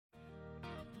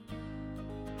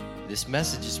This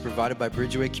message is provided by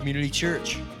Bridgeway Community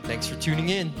Church. Thanks for tuning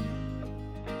in.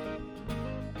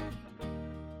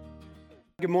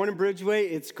 Good morning,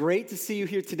 Bridgeway. It's great to see you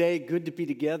here today. Good to be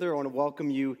together. I want to welcome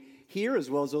you here, as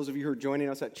well as those of you who are joining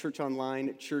us at Church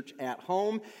Online, Church at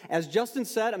Home. As Justin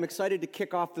said, I'm excited to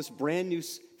kick off this brand new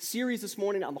series this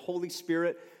morning on the Holy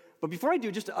Spirit. But before I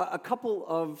do, just a couple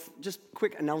of just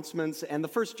quick announcements. And the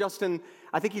first, Justin,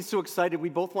 I think he's so excited. We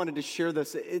both wanted to share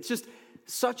this. It's just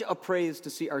such a praise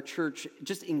to see our church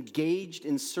just engaged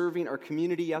in serving our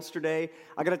community yesterday.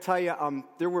 I got to tell you,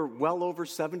 there were well over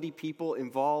 70 people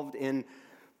involved in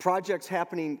projects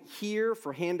happening here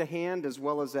for Hand to Hand, as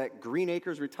well as at Green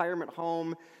Acres Retirement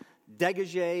Home,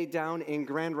 Degage down in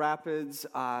Grand Rapids.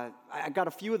 I got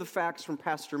a few of the facts from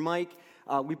Pastor Mike.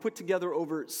 We put together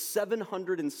over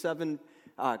 707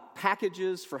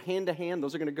 packages for Hand to Hand.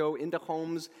 Those are going to go into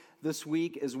homes this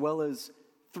week, as well as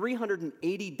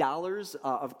 $380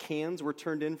 of cans were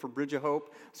turned in for Bridge of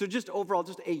Hope. So just overall,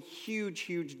 just a huge,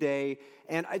 huge day.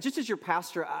 And just as your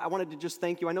pastor, I wanted to just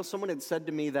thank you. I know someone had said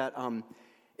to me that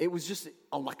it was just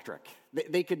electric.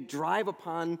 They could drive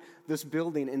upon this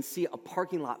building and see a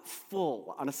parking lot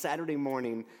full on a Saturday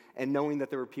morning and knowing that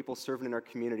there were people serving in our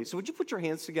community. So would you put your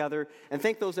hands together and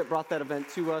thank those that brought that event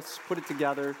to us, put it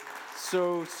together.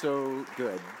 So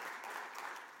good.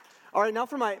 All right, now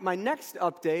for my next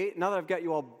update, now that I've got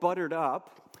you all buttered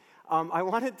up, I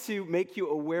wanted to make you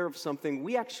aware of something.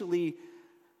 We actually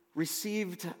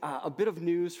received a bit of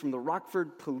news from the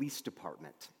Rockford Police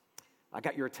Department. I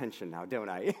got your attention now, don't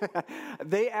I?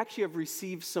 They actually have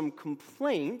received some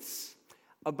complaints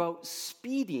about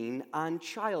speeding on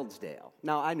Childsdale.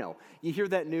 Now, I know, you hear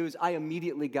that news, I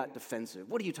immediately got defensive.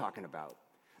 What are you talking about?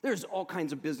 There's all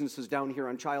kinds of businesses down here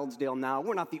on Childsdale now.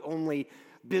 We're not the only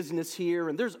business here,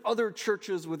 and there's other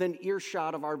churches within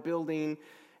earshot of our building.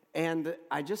 And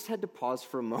I just had to pause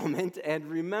for a moment and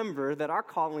remember that our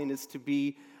calling is to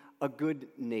be a good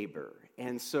neighbor.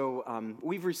 And so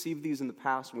we've received these in the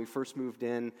past when we first moved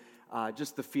in.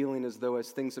 Just the feeling as though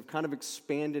as things have kind of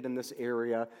expanded in this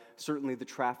area, certainly the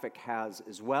traffic has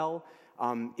as well.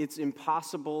 It's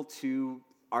impossible to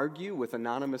argue with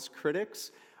anonymous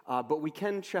critics, but we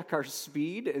can check our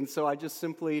speed. And so I just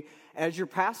simply, as your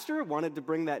pastor, wanted to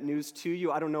bring that news to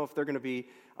you. I don't know if they're going to be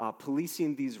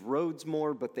policing these roads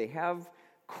more, but they have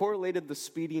correlated the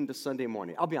speeding to Sunday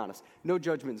morning. I'll be honest, no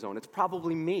judgment zone. It's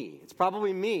probably me. It's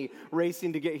probably me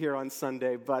racing to get here on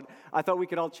Sunday, but I thought we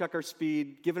could all check our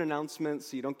speed, give an announcement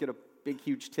so you don't get a big,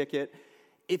 huge ticket.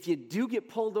 If you do get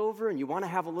pulled over and you want to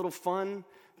have a little fun,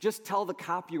 just tell the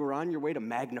cop you were on your way to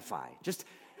Magnify. Just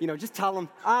tell them,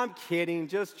 I'm kidding,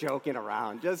 just joking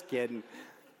around, just kidding.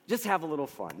 Just have a little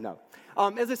fun. No.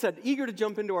 As I said, eager to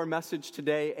jump into our message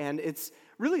today, and it's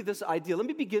really this idea. Let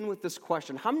me begin with this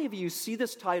question. How many of you see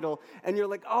this title and you're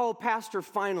like, oh, Pastor,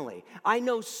 finally, I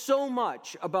know so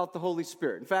much about the Holy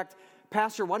Spirit. In fact,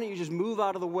 Pastor, why don't you just move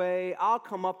out of the way? I'll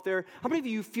come up there. How many of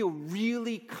you feel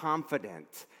really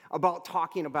confident about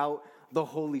talking about the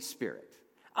Holy Spirit?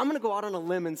 I'm going to go out on a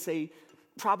limb and say,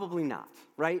 probably not,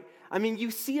 right? I mean, you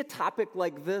see a topic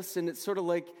like this, and it's sort of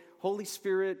like Holy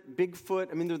Spirit, Bigfoot.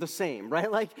 I mean, they're the same,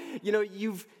 right? Like,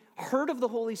 you've heard of the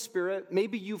Holy Spirit.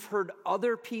 Maybe you've heard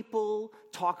other people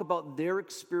talk about their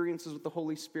experiences with the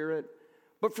Holy Spirit.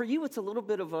 But for you, it's a little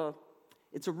bit of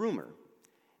it's a rumor.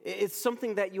 It's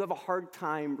something that you have a hard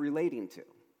time relating to.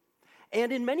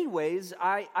 And in many ways,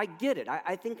 I get it.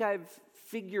 I think I've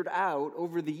figured out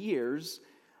over the years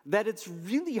that it's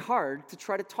really hard to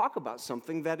try to talk about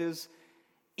something that is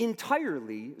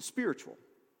entirely spiritual.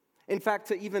 In fact,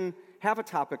 to even have a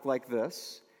topic like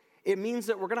this, it means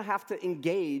that we're going to have to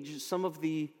engage some of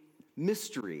the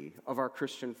mystery of our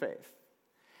Christian faith.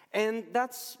 And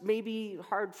that's maybe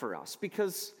hard for us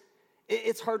because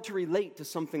it's hard to relate to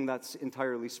something that's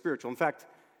entirely spiritual. In fact,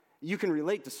 you can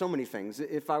relate to so many things.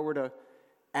 If I were to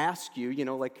ask you,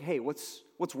 like, hey, what's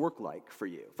work like for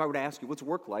you? If I were to ask you, what's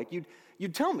work like?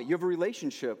 You'd tell me you have a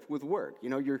relationship with work.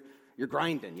 You're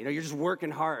grinding. You're just working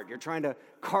hard. You're trying to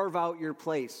carve out your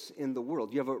place in the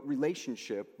world. You have a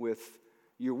relationship with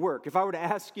your work. If I were to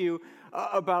ask you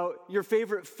about your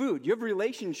favorite food, you have a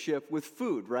relationship with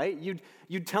food, right?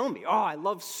 You'd tell me, oh, I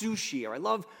love sushi, or I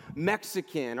love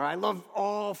Mexican, or I love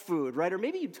all food, right? Or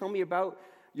maybe you'd tell me about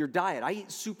your diet. I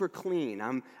eat super clean.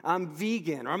 I'm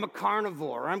vegan, or I'm a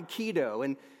carnivore, or I'm keto,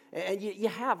 and you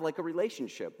have like a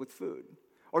relationship with food.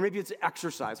 Or maybe it's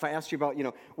exercise. If I ask you about,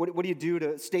 what do you do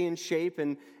to stay in shape,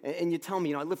 and you tell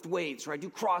me, I lift weights, or I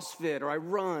do CrossFit, or I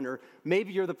run, or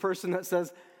maybe you're the person that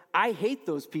says, I hate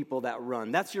those people that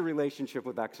run. That's your relationship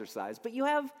with exercise. But you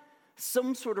have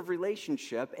some sort of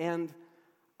relationship, and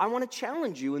I want to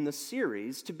challenge you in this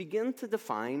series to begin to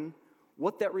define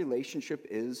what that relationship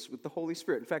is with the Holy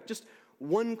Spirit. In fact, just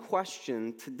one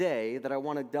question today that I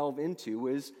want to delve into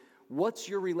is, what's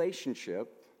your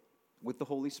relationship with the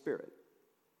Holy Spirit?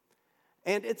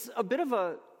 And it's a bit of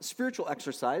a spiritual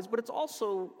exercise, but it's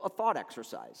also a thought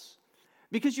exercise.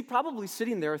 Because you're probably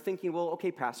sitting there thinking, well,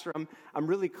 okay, Pastor, I'm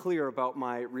really clear about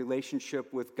my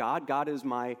relationship with God. God is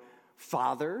my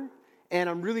Father. And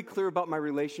I'm really clear about my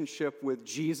relationship with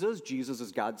Jesus. Jesus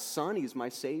is God's Son. He's my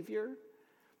Savior.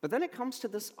 But then it comes to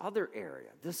this other area,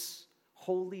 this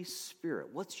Holy Spirit.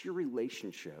 What's your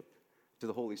relationship to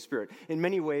the Holy Spirit? In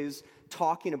many ways,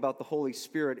 talking about the Holy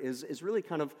Spirit is really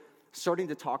kind of starting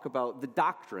to talk about the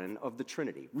doctrine of the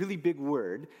Trinity. Really big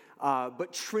word,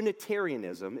 but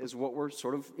Trinitarianism is what we're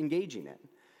sort of engaging in.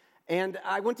 And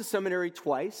I went to seminary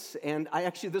twice, and I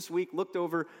actually this week looked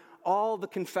over all the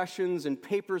confessions and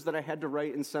papers that I had to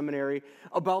write in seminary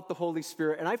about the Holy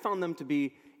Spirit, and I found them to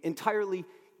be entirely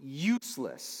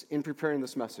useless in preparing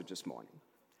this message this morning.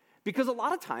 Because a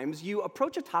lot of times you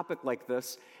approach a topic like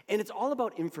this, and it's all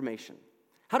about information.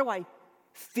 How do I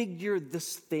figure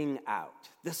this thing out,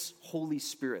 this Holy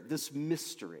Spirit, this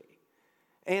mystery?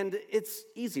 And it's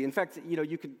easy. In fact,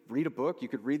 you could read a book, you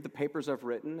could read the papers I've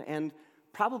written, and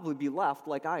probably be left,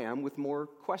 like I am, with more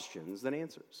questions than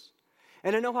answers.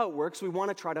 And I know how it works. We want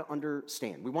to try to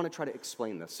understand. We want to try to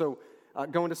explain this. So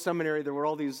going to seminary, there were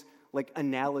all these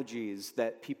analogies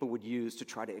that people would use to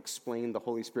try to explain the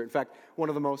Holy Spirit. In fact, one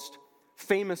of the most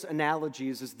famous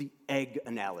analogies is the egg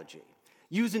analogy.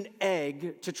 Use an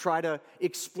egg to try to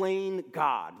explain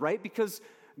God, right? Because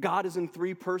God is in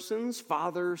three persons,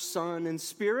 Father, Son, and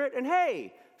Spirit. And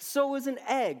hey, so is an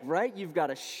egg, right? You've got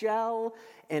a shell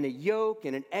and a yolk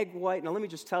and an egg white. Now let me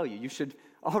just tell you, you should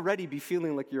already be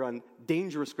feeling like you're on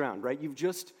dangerous ground, right? You've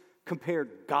just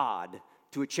compared God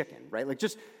to a chicken, right?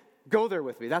 Just go there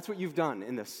with me. That's what you've done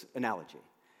in this analogy.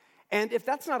 And if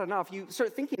that's not enough, you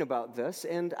start thinking about this,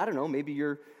 and I don't know, maybe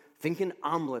you're thinking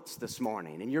omelets this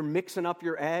morning, and you're mixing up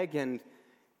your egg, and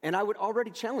I would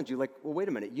already challenge you, well, wait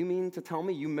a minute, you mean to tell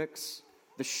me you mix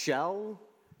the shell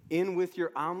in with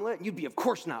your omelet? You'd be, of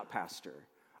course not, Pastor.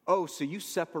 Oh, so you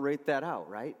separate that out,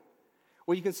 right?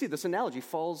 Well, you can see this analogy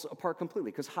falls apart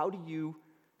completely, because how do you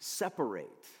separate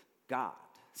God?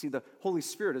 See, the Holy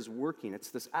Spirit is working. It's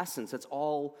this essence. It's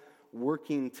all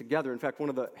working together. In fact, one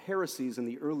of the heresies in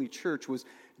the early church was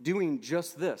doing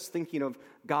just this, thinking of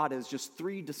God as just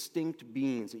three distinct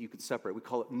beings that you could separate. We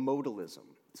call it modalism.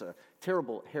 It's a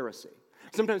terrible heresy.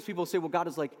 Sometimes people say, well, God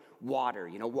is like water.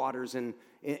 Water's in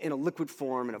a liquid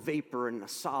form and a vapor and a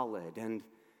solid. And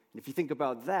if you think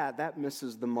about that, that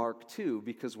misses the mark too,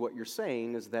 because what you're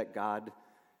saying is that God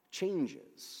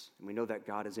changes. And we know that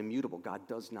God is immutable. God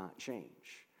does not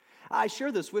change. I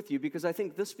share this with you because I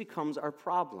think this becomes our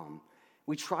problem.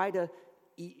 We try to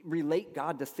relate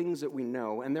God to things that we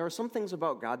know, and there are some things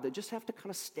about God that just have to kind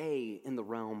of stay in the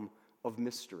realm of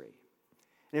mystery.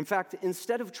 And in fact,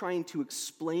 instead of trying to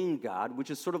explain God,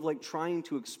 which is sort of like trying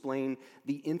to explain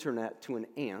the internet to an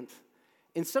ant,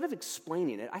 instead of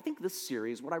explaining it, I think this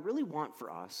series, what I really want for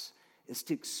us is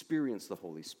to experience the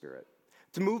Holy Spirit,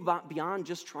 to move beyond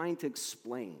just trying to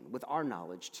explain with our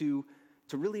knowledge to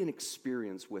really an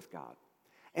experience with God.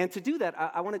 And to do that,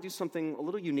 I want to do something a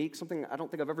little unique, something I don't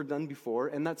think I've ever done before,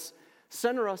 and that's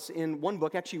center us in one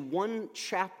book, actually one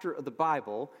chapter of the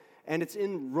Bible, and it's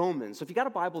in Romans. So if you got a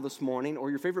Bible this morning or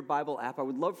your favorite Bible app, I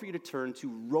would love for you to turn to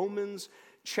Romans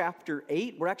chapter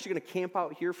 8. We're actually going to camp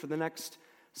out here for the next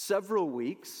several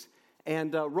weeks.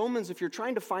 And Romans, if you're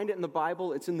trying to find it in the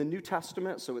Bible, it's in the New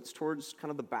Testament, so it's towards kind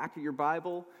of the back of your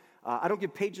Bible. I don't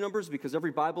give page numbers because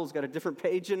every Bible's got a different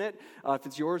page in it, if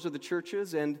it's yours or the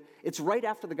church's, and it's right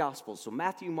after the Gospels. So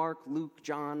Matthew, Mark, Luke,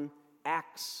 John,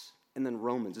 Acts, and then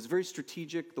Romans. It's very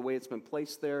strategic the way it's been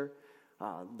placed there.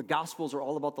 The Gospels are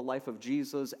all about the life of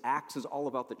Jesus. Acts is all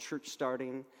about the church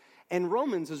starting. And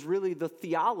Romans is really the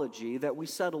theology that we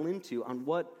settle into on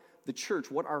what the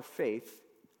church, what our faith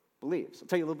believes. I'll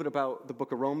tell you a little bit about the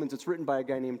book of Romans. It's written by a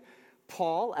guy named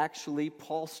Paul. Actually,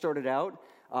 Paul started out,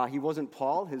 he wasn't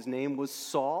Paul, his name was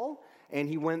Saul, and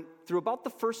he went through about the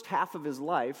first half of his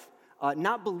life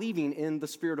not believing in the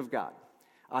Spirit of God.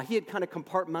 He had kind of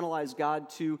compartmentalized God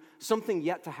to something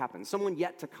yet to happen, someone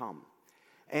yet to come.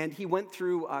 And he went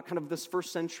through kind of this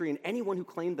first century, and anyone who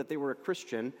claimed that they were a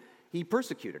Christian, he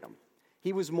persecuted them.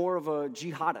 He was more of a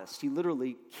jihadist. He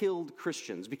literally killed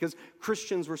Christians because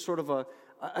Christians were sort of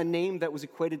a name that was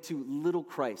equated to little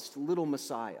Christ, little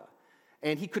Messiah.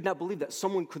 And he could not believe that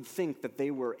someone could think that they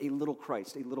were a little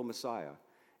Christ, a little Messiah.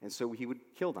 And so he would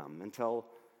kill them until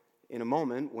in a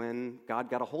moment when God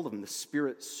got a hold of him, the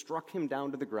Spirit struck him down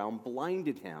to the ground,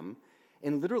 blinded him,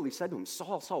 and literally said to him,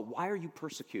 Saul, Saul, why are you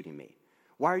persecuting me?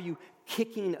 Why are you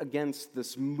kicking against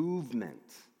this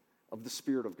movement of the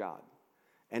Spirit of God?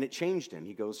 And it changed him.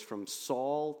 He goes from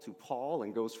Saul to Paul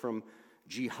and goes from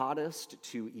jihadist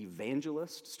to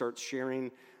evangelist, starts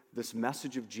sharing this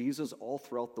message of Jesus all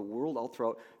throughout the world, all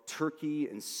throughout Turkey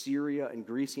and Syria and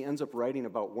Greece. He ends up writing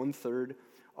about 1/3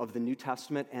 of the New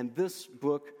Testament, and this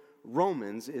book,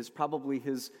 Romans, is probably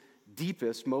his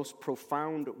deepest, most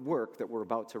profound work that we're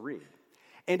about to read.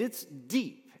 And it's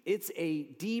deep. It's a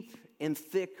deep and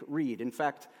thick read. In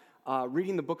fact,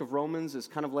 reading the book of Romans is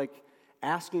kind of like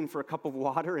asking for a cup of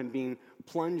water and being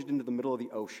plunged into the middle of the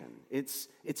ocean. It's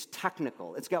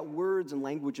technical. It's got words and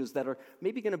languages that are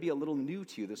maybe going to be a little new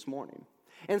to you this morning.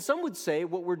 And some would say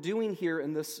what we're doing here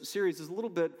in this series is a little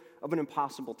bit of an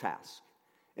impossible task.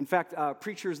 In fact,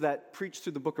 preachers that preach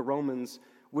through the book of Romans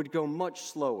would go much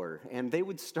slower, and they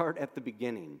would start at the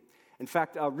beginning. In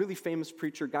fact, a really famous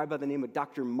preacher, a guy by the name of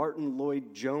Dr. Martin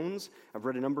Lloyd-Jones, I've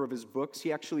read a number of his books.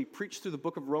 He actually preached through the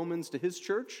book of Romans to his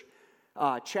church,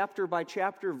 chapter by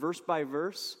chapter, verse by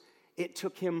verse. It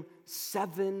took him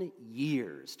 7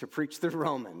 years to preach through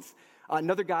Romans.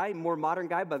 Another guy, more modern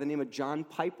guy by the name of John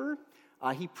Piper,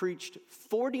 he preached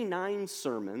 49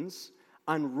 sermons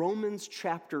on Romans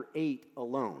chapter 8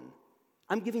 alone.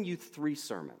 I'm giving you 3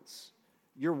 sermons.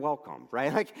 You're welcome,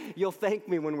 right? Like, you'll thank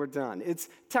me when we're done. It's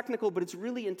technical, but it's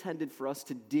really intended for us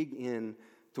to dig in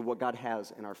to what God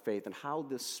has in our faith and how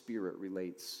this Spirit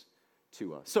relates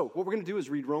to us. So what we're going to do is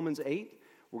read Romans 8.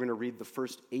 We're going to read the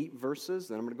first 8 verses.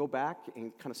 Then I'm going to go back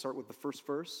and kind of start with the first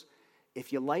verse.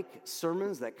 If you like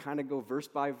sermons that kind of go verse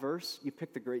by verse, you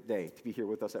picked a great day to be here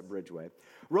with us at Bridgeway.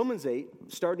 Romans 8,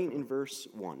 starting in verse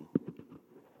 1.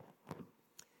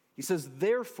 He says,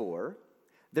 "Therefore,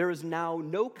 there is now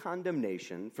no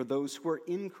condemnation for those who are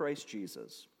in Christ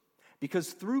Jesus,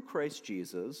 because through Christ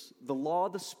Jesus, the law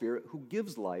of the Spirit who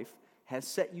gives life has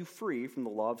set you free from the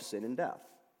law of sin and death.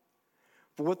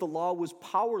 For what the law was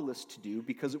powerless to do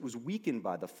because it was weakened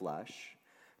by the flesh,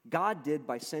 God did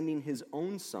by sending his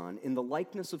own Son in the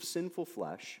likeness of sinful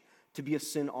flesh to be a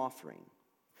sin offering.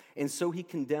 And so he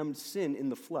condemned sin in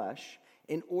the flesh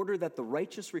in order that the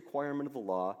righteous requirement of the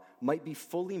law might be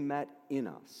fully met in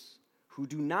us, who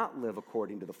do not live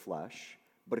according to the flesh,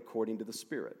 but according to the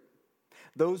Spirit.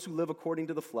 Those who live according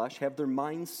to the flesh have their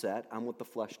mind set on what the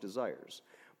flesh desires,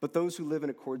 but those who live in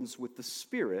accordance with the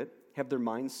Spirit have their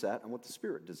mind set on what the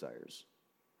Spirit desires.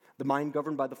 The mind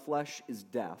governed by the flesh is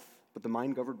death, but the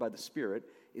mind governed by the Spirit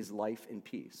is life and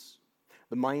peace.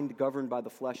 The mind governed by the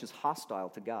flesh is hostile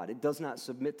to God. It does not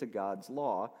submit to God's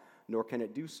law, nor can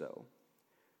it do so.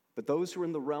 But those who are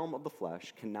in the realm of the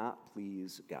flesh cannot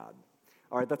please God."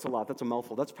 All right, that's a lot. That's a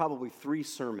mouthful. That's probably 3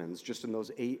 sermons just in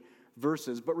those 8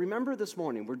 verses. But remember this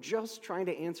morning, we're just trying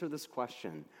to answer this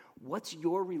question. What's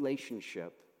your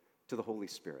relationship to the Holy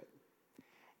Spirit?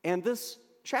 And this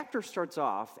chapter starts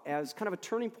off as kind of a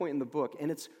turning point in the book, and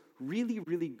it's really,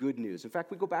 really good news. In fact,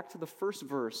 we go back to the first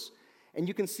verse, and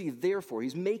you can see, therefore,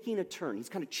 he's making a turn. He's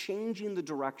kind of changing the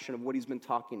direction of what he's been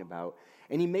talking about.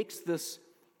 And he makes this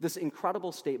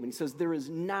incredible statement. He says, there is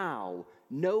now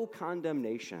no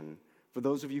condemnation for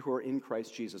those of you who are in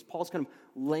Christ Jesus. Paul's kind of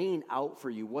laying out for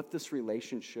you what this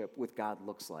relationship with God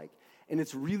looks like. And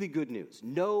it's really good news.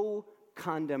 No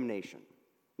condemnation.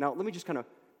 Now, let me just kind of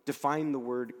define the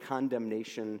word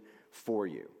condemnation for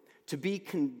you. To be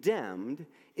condemned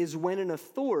is when an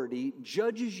authority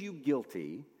judges you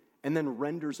guilty and then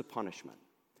renders a punishment.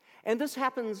 And this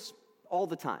happens all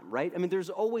the time, right? I mean, there's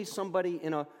always somebody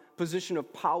in a position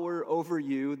of power over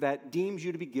you that deems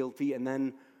you to be guilty and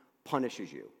then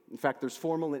punishes you. In fact, there's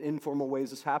formal and informal ways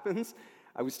this happens.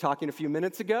 I was talking a few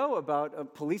minutes ago about a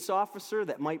police officer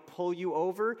that might pull you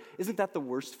over. Isn't that the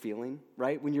worst feeling,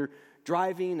 right? When you're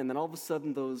driving and then all of a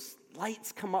sudden those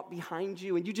lights come up behind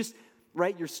you and you just,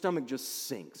 right, your stomach just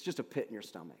sinks, just a pit in your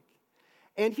stomach.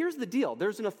 And here's the deal.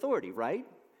 There's an authority, right?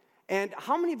 And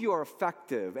how many of you are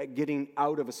effective at getting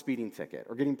out of a speeding ticket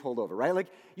or getting pulled over, right? Like,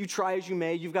 you try as you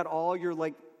may. You've got all your,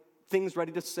 things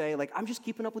ready to say, I'm just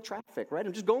keeping up with traffic, right?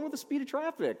 I'm just going with the speed of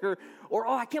traffic. Or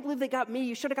oh, I can't believe they got me.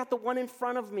 You should have got the one in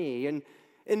front of me. And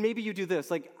maybe you do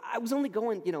this. I was only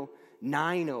going,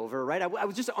 9 over, right? I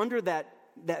was just under that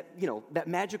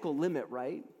magical limit,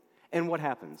 right? And what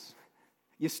happens?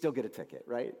 You still get a ticket,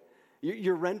 right?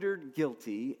 You're rendered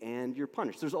guilty and you're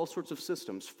punished. There's all sorts of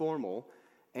systems, formal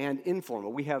and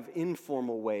informal. We have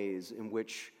informal ways in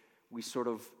which we sort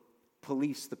of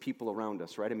police the people around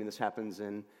us, right? I mean, this happens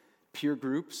in peer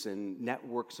groups and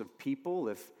networks of people.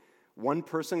 If One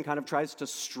person kind of tries to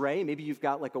stray. Maybe you've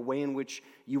got like a way in which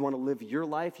you want to live your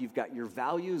life. You've got your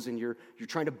values and you're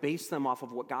trying to base them off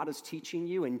of what God is teaching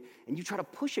you. And you try to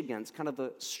push against kind of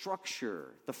the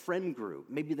structure, the friend group,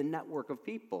 maybe the network of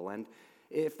people. And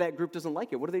if that group doesn't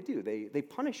like it, what do? They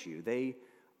punish you. They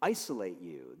isolate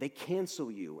you. They cancel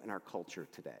you in our culture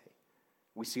today.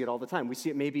 We see it all the time. We see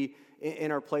it maybe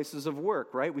in our places of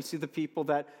work, right? We see the people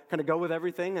that kind of go with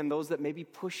everything and those that maybe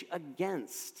push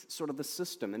against sort of the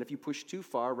system. And if you push too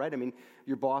far, right, I mean,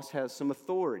 your boss has some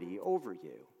authority over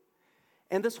you.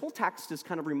 And this whole text is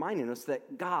kind of reminding us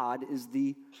that God is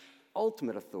the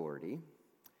ultimate authority,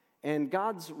 and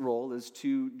God's role is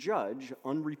to judge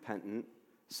unrepentant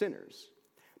sinners.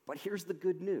 But here's the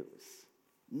good news.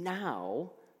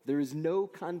 Now, there is no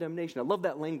condemnation. I love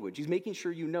that language. He's making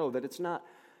sure you know that it's not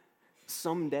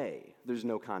someday there's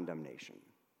no condemnation.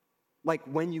 Like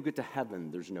when you get to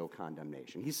heaven, there's no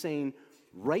condemnation. He's saying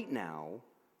right now,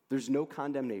 there's no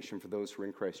condemnation for those who are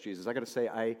in Christ Jesus. I got to say,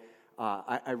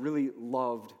 I really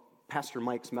loved Pastor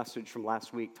Mike's message from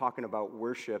last week talking about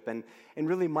worship. And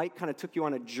really, Mike kind of took you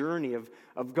on a journey of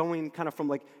going kind of from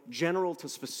like general to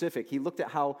specific. He looked at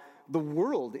how the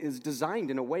world is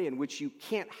designed in a way in which you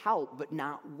can't help but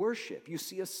not worship. You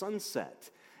see a sunset.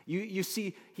 You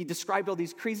see, he described all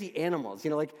these crazy animals,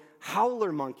 like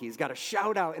howler monkeys got a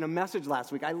shout out in a message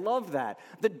last week. I love that.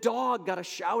 The dog got a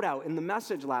shout out in the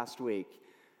message last week.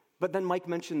 But then Mike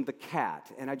mentioned the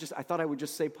cat, and I thought I would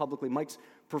just say publicly, Mike's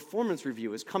performance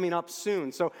review is coming up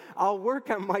soon, so I'll work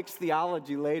on Mike's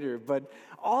theology later, but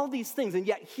all these things, and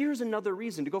yet here's another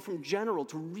reason to go from general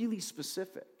to really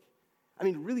specific. I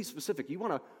mean, really specific. You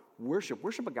want to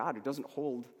worship a God who doesn't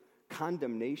hold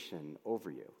condemnation over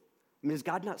you. I mean, is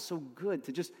God not so good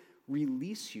to just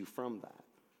release you from that?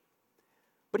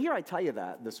 But here I tell you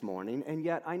that this morning, and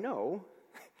yet I know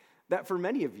that for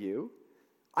many of you,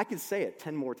 I could say it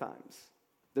 10 more times.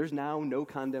 There's now no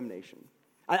condemnation.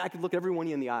 I could look everyone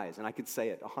in the eyes, and I could say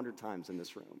it 100 times in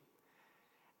this room.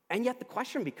 And yet the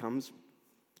question becomes,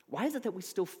 why is it that we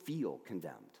still feel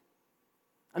condemned?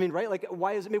 I mean, right? Like,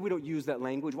 why is it maybe we don't use that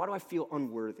language? Why do I feel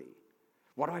unworthy?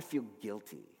 Why do I feel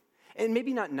guilty? And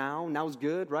maybe not now. Now's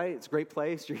good, right? It's a great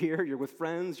place. You're here. You're with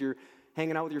friends. You're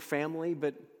hanging out with your family.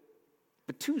 But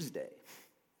Tuesday,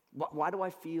 why do I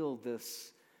feel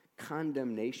this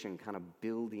condemnation kind of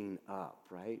building up,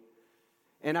 right?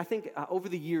 And I think over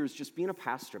the years, just being a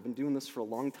pastor, I've been doing this for a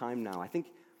long time now. I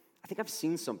think I've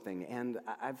seen something, and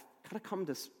I've kind of come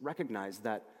to recognize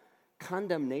that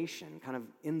condemnation, kind of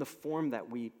in the form that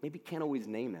we maybe can't always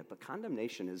name it, but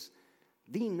condemnation is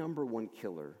the number one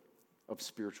killer of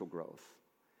spiritual growth.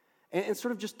 And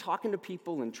sort of just talking to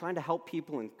people and trying to help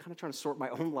people and kind of trying to sort my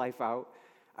own life out,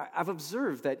 I've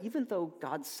observed that even though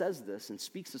God says this and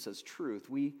speaks this as truth,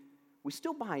 we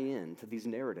still buy into these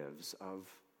narratives of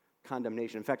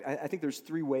condemnation. In fact, I think there's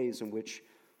 3 ways in which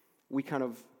we kind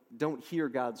of don't hear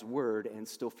God's word and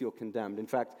still feel condemned. In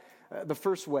fact, the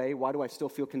first way, why do I still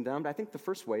feel condemned? I think the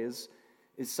first way is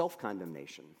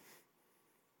self-condemnation.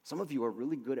 Some of you are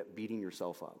really good at beating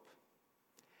yourself up.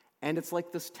 And it's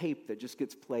like this tape that just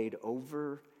gets played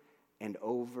over and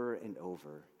over and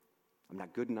over. I'm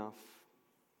not good enough.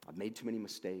 I've made too many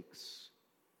mistakes.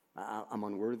 I'm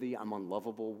unworthy. I'm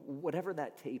unlovable. Whatever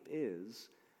that tape is,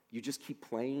 you just keep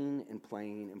playing and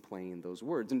playing and playing those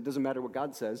words. And it doesn't matter what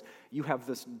God says. You have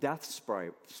this death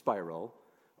spiral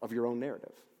of your own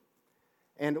narrative.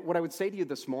 And what I would say to you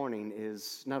this morning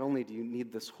is not only do you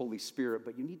need this Holy Spirit,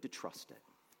 but you need to trust it.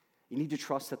 You need to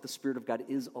trust that the Spirit of God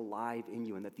is alive in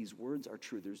you and that these words are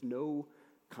true. There's no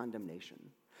condemnation.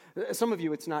 Some of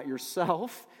you, it's not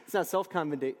yourself. It's not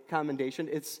self-commendation.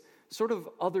 It's sort of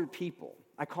other people.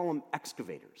 I call them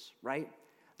excavators, right?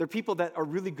 They're people that are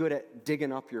really good at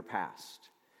digging up your past.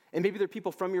 And maybe they're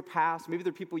people from your past. Maybe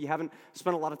they're people you haven't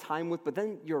spent a lot of time with, but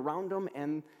then you're around them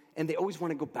and they always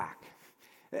want to go back.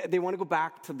 They want to go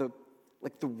back to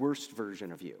the worst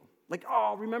version of you. Like,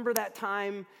 oh, remember that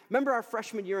time? Remember our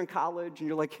freshman year in college? And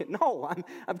you're like, no,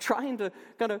 I'm trying to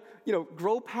kind of,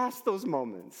 grow past those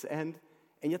moments. And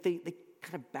yet they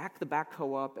kind of back the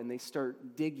backhoe up and they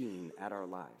start digging at our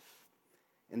life.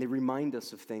 And they remind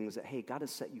us of things that, hey, God has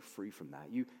set you free from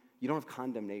that. You don't have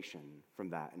condemnation from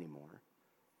that anymore.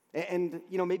 And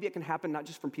maybe it can happen not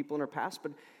just from people in our past,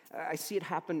 but I see it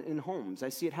happen in homes. I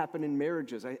see it happen in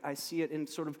marriages. I see it in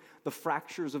sort of the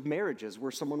fractures of marriages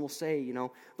where someone will say,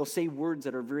 they'll say words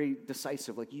that are very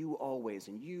decisive, like you always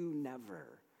and you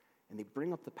never. And they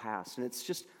bring up the past. And it's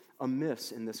just a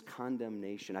miss in this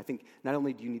condemnation. I think not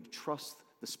only do you need to trust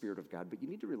the Spirit of God, but you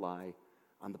need to rely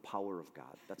on the power of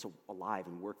God that's alive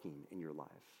and working in your life.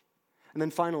 And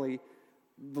then finally,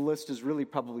 the list is really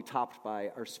probably topped by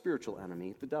our spiritual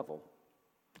enemy, the devil.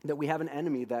 That we have an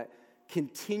enemy that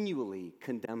continually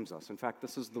condemns us. In fact,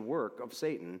 this is the work of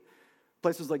Satan.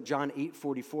 Places like John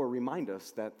 8:44 remind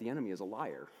us that the enemy is a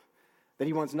liar, that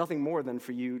he wants nothing more than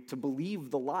for you to believe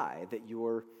the lie that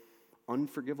you're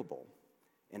unforgivable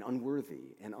and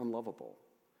unworthy and unlovable.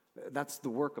 That's the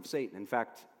work of Satan. In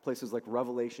fact, places like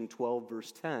Revelation 12,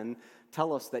 verse 10,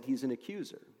 tell us that he's an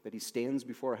accuser, that he stands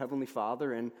before our Heavenly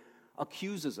Father and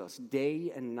accuses us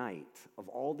day and night of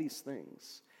all these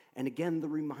things. And again, the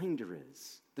reminder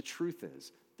is, the truth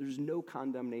is, there's no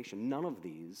condemnation. None of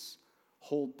these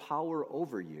hold power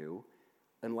over you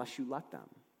unless you let them.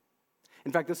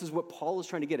 In fact, this is what Paul is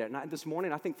trying to get at. And this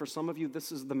morning, I think for some of you,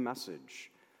 this is the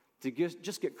message, to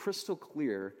just get crystal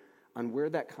clear on where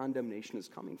that condemnation is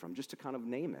coming from, just to kind of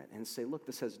name it and say, look,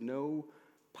 this has no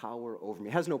power over me.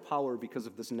 It has no power because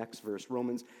of this next verse,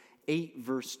 Romans 8,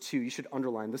 verse 2. You should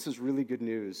underline, this is really good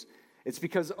news. It's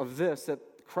because of this that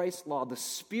Christ's law, the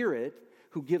Spirit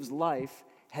who gives life,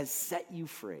 has set you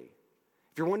free.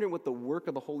 If you're wondering what the work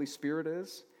of the Holy Spirit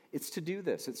is, it's to do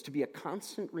this. It's to be a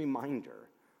constant reminder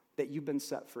that you've been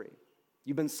set free.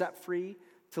 You've been set free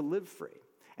to live free.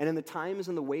 And in the times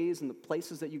and the ways and the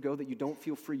places that you go that you don't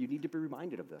feel free, you need to be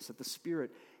reminded of this, that the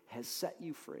Spirit has set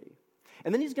you free.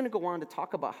 And then he's going to go on to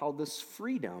talk about how this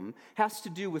freedom has to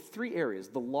do with three areas: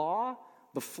 the law,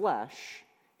 the flesh,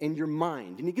 and your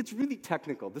mind. And he gets really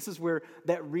technical. This is where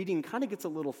that reading kind of gets a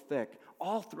little thick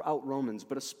all throughout Romans,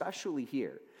 but especially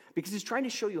here, because he's trying to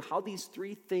show you how these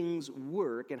three things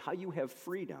work and how you have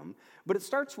freedom. But it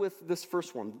starts with this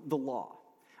first one, the law.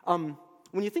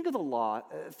 When you think of the law,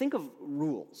 think of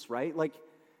rules, right? Like,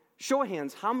 show of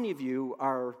hands, how many of you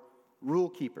are rule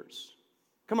keepers?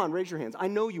 Come on, raise your hands. I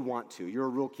know you want to. You're a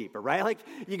rule keeper, right? Like,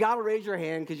 you got to raise your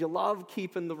hand because you love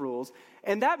keeping the rules.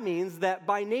 And that means that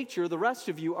by nature, the rest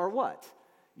of you are what?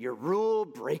 You're rule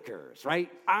breakers,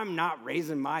 right? I'm not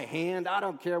raising my hand. I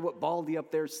don't care what Baldy up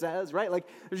there says, right? Like,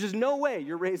 there's just no way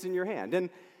you're raising your hand. And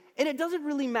it doesn't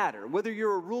really matter whether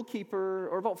you're a rule keeper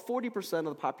or about 40% of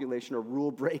the population are rule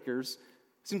breakers.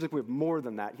 Seems like we have more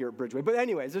than that here at Bridgeway. But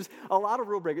anyways, there's a lot of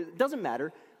rule breakers. It doesn't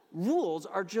matter. Rules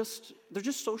are just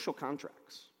social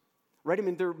contracts, right? I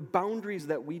mean, they're boundaries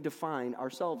that we define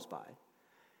ourselves by.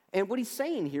 And what he's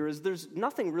saying here is there's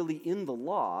nothing really in the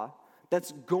law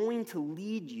that's going to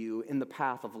lead you in the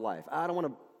path of life. I don't want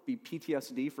to be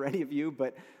PTSD for any of you,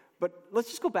 but let's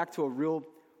just go back to a real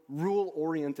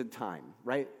rule-oriented time,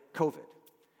 right? COVID.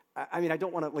 I mean, I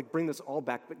don't want to bring this all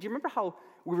back, but do you remember how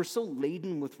we were so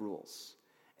laden with rules?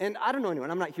 And I don't know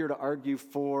anyone. I'm not here to argue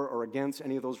for or against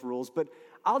any of those rules, but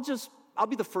I'll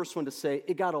be the first one to say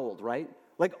it got old, right?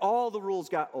 Like, all the rules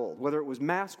got old, whether it was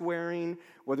mask wearing,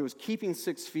 whether it was keeping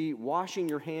 6 feet, washing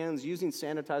your hands, using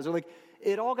sanitizer, like,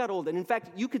 it all got old. And in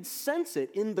fact, you could sense it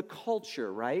in the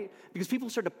culture, right? Because people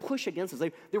started to push against us.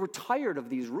 They were tired of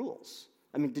these rules.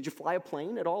 I mean, did you fly a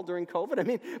plane at all during COVID? I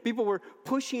mean, people were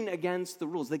pushing against the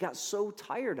rules. They got so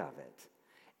tired of it.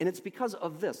 And it's because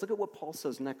of this. Look at what Paul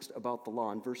says next about the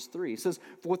law in verse 3. He says,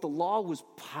 for what the law was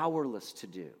powerless to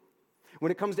do.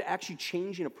 When it comes to actually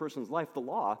changing a person's life, the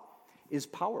law is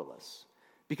powerless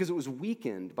because it was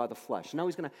weakened by the flesh. Now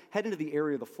he's going to head into the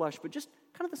area of the flesh, but just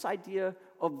kind of this idea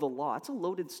of the law. It's a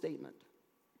loaded statement.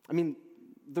 I mean,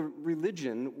 the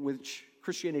religion which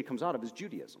Christianity comes out of is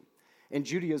Judaism. And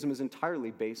Judaism is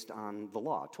entirely based on the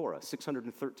law, Torah,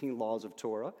 613 laws of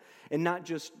Torah. And not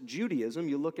just Judaism,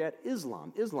 you look at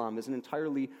Islam. Islam is an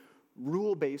entirely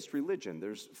rule-based religion.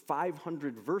 There's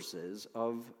 500 verses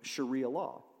of Sharia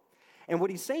law. And what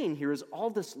he's saying here is all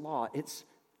this law, it's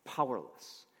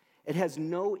powerless. It has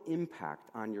no impact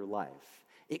on your life.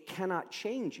 It cannot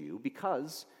change you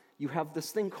because you have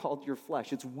this thing called your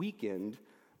flesh. It's weakened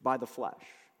by the flesh.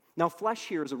 Now, flesh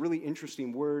here is a really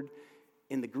interesting word.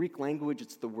 In the Greek language,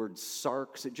 it's the word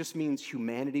sarx. It just means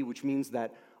humanity, which means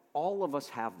that all of us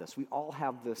have this. We all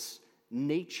have this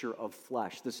nature of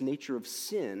flesh, this nature of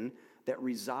sin that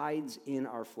resides in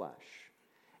our flesh.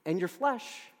 And your flesh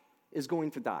is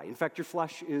going to die. In fact, your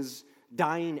flesh is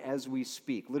dying as we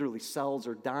speak. Literally, cells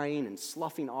are dying and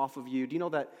sloughing off of you. Do you know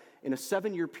that in a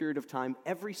 7-year period of time,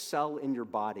 every cell in your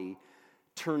body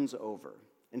turns over?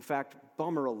 In fact,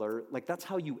 bummer alert, that's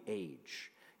how you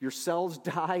age. Your cells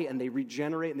die and they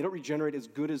regenerate, and they don't regenerate as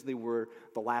good as they were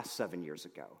the last 7 years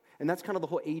ago. And that's kind of the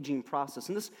whole aging process.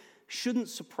 And this shouldn't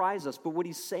surprise us, but what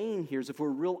he's saying here is if we're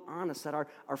real honest, that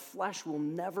our flesh will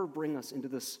never bring us into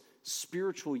this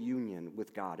spiritual union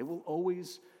with God. It will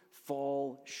always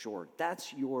fall short.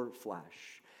 That's your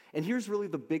flesh. And here's really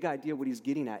the big idea what he's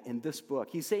getting at in this book.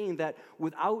 He's saying that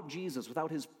without Jesus, without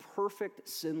his perfect,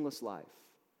 sinless life,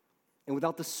 And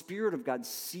without the Spirit of God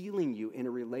sealing you in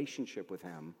a relationship with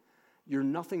him, you're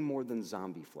nothing more than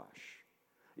zombie flesh.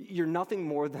 You're nothing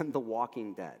more than the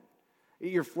walking dead.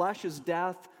 Your flesh is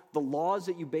death. The laws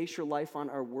that you base your life on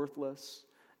are worthless.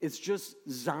 It's just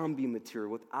zombie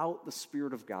material without the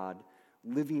Spirit of God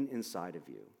living inside of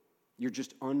you. You're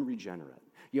just unregenerate.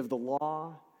 You have the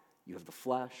law, you have the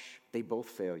flesh. They both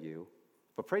fail you.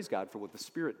 But praise God for what the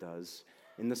Spirit does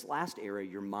in this last area,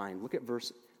 your mind. Look at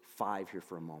verse 5 here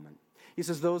for a moment. He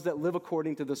says, those that live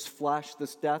according to this flesh,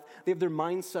 this death, they have their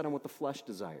mind set on what the flesh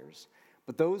desires.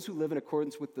 But those who live in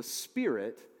accordance with the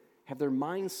Spirit have their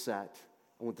mind set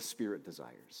on what the Spirit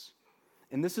desires.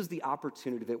 And this is the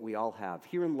opportunity that we all have.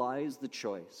 Herein lies the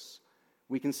choice.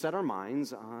 We can set our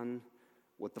minds on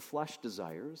what the flesh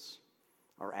desires,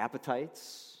 our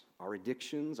appetites, our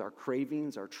addictions, our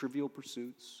cravings, our trivial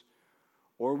pursuits,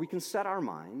 or we can set our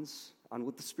minds on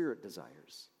what the Spirit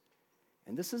desires.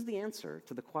 And this is the answer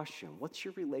to the question, what's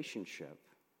your relationship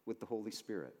with the Holy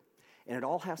Spirit? And it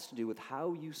all has to do with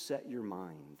how you set your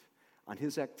mind on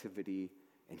his activity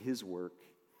and his work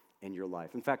in your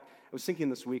life. In fact, I was thinking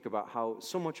this week about how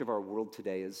so much of our world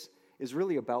today is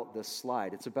really about this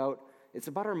slide. It's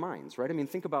about our minds, right? I mean,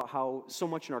 think about how so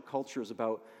much in our culture is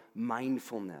about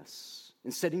mindfulness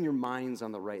and setting your minds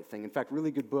on the right thing. In fact,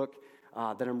 really good book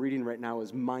that I'm reading right now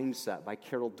is Mindset by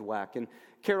Carol Dweck. And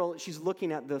Carol, she's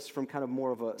looking at this from kind of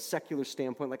more of a secular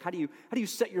standpoint. Like, how do you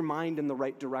set your mind in the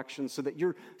right direction so that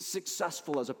you're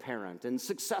successful as a parent and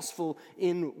successful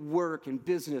in work and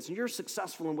business, and you're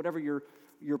successful in whatever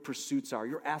your pursuits are,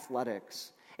 your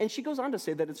athletics. And she goes on to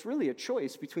say that it's really a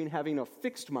choice between having a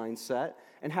fixed mindset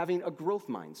and having a growth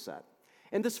mindset.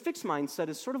 And this fixed mindset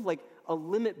is sort of like a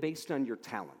limit based on your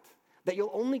talent, that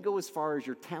you'll only go as far as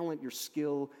your talent, your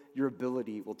skill, your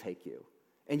ability will take you.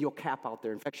 And you'll cap out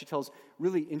there. In fact, she tells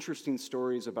really interesting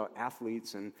stories about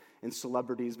athletes and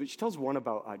celebrities, but she tells one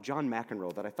about John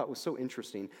McEnroe that I thought was so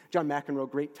interesting. John McEnroe,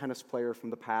 great tennis player from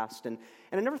the past, and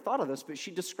I never thought of this, but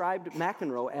she described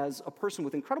McEnroe as a person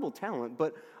with incredible talent,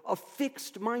 but a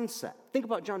fixed mindset. Think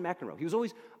about John McEnroe. He was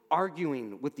always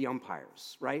arguing with the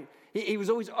umpires, right? He was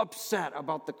always upset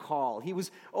about the call. He was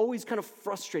always kind of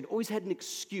frustrated, always had an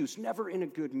excuse, never in a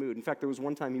good mood. In fact, there was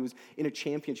one time he was in a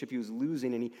championship, he was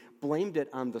losing, and he blamed it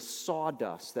on the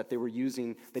sawdust that they were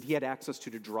using, that he had access to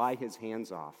dry his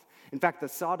hands off. In fact, the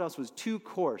sawdust was too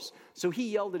coarse, so he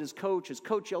yelled at his coach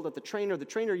yelled at the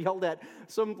trainer yelled at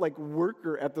some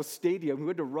worker at the stadium who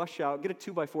had to rush out, get a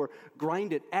 2x4,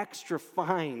 grind it extra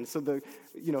fine so the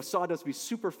sawdust would be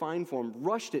super fine for him,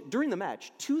 rushed it during the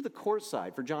match to the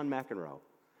courtside for John McEnroe,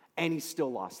 and he still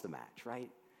lost the match, right?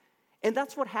 And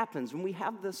that's what happens when we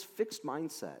have this fixed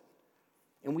mindset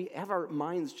and we have our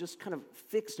minds just kind of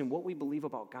fixed in what we believe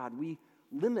about God. We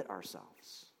limit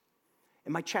ourselves.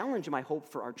 And my challenge and my hope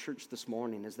for our church this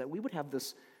morning is that we would have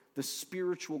this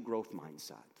spiritual growth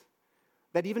mindset.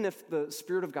 That even if the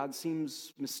Spirit of God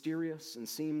seems mysterious and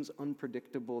seems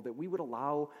unpredictable, that we would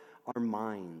allow our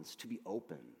minds to be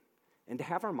open and to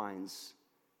have our minds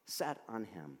set on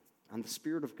him, on the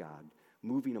Spirit of God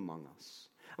moving among us.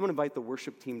 I'm going to invite the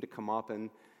worship team to come up,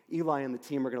 and Eli and the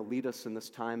team are going to lead us in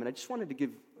this time. And I just wanted to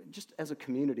give, just as a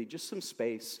community, just some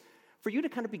space for you to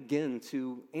kind of begin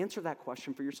to answer that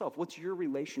question for yourself. What's your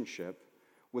relationship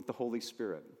with the Holy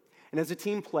Spirit? And as the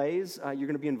team plays, you're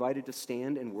going to be invited to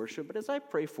stand and worship. But as I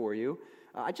pray for you,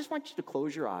 I just want you to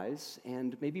close your eyes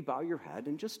and maybe bow your head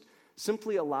and just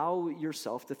simply allow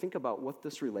yourself to think about what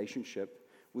this relationship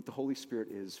with the Holy Spirit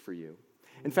is for you.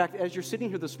 In fact, as you're sitting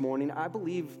here this morning, I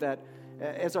believe that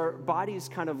as our bodies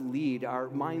kind of lead,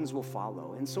 our minds will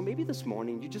follow. And so maybe this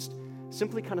morning, you just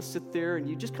simply kind of sit there and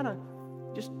you just kind of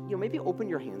maybe open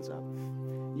your hands up.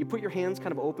 You put your hands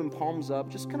kind of open, palms up,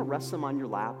 just kind of rest them on your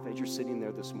lap as you're sitting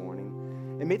there this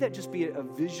morning. And may that just be a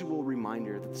visual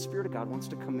reminder that the Spirit of God wants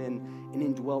to come in and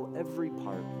indwell every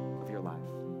part of your life.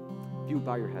 If you would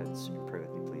bow your heads and pray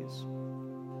with me, please.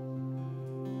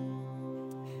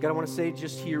 God, I want to say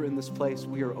just here in this place,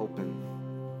 we are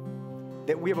open.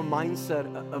 That we have a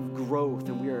mindset of growth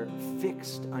and we are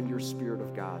fixed on your Spirit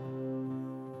of God.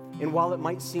 And while it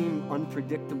might seem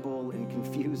unpredictable and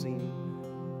confusing,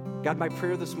 God, my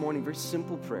prayer this morning, very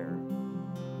simple prayer,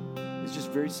 is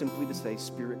just very simply to say,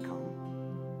 Spirit, come.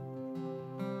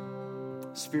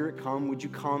 Spirit, come. Would you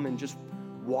come and just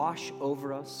wash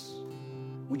over us?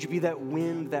 Would you be that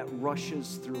wind that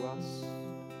rushes through us?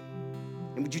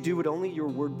 And would you do what only your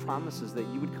word promises, that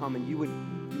you would come and you would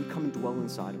come and dwell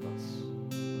inside of us?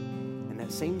 And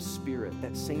that same Spirit,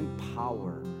 that same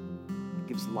power that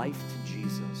gives life to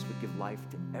Jesus would give life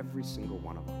to every single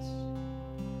one of us.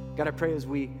 God, I pray as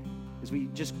we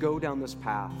just go down this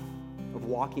path of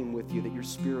walking with you, that your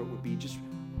Spirit would be just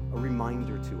a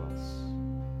reminder to us.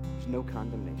 There's no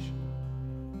condemnation,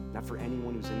 not for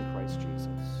anyone who's in Christ Jesus.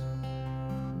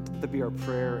 Let that be our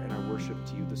prayer and our worship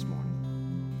to you this morning.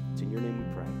 It's in your name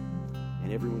we pray.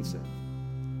 And everyone said,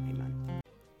 amen.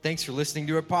 Thanks for listening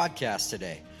to our podcast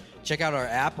today. Check out our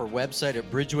app or website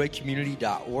at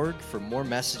bridgewaycommunity.org for more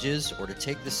messages or to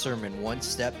take the sermon one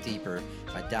step deeper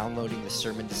by downloading the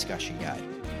sermon discussion guide.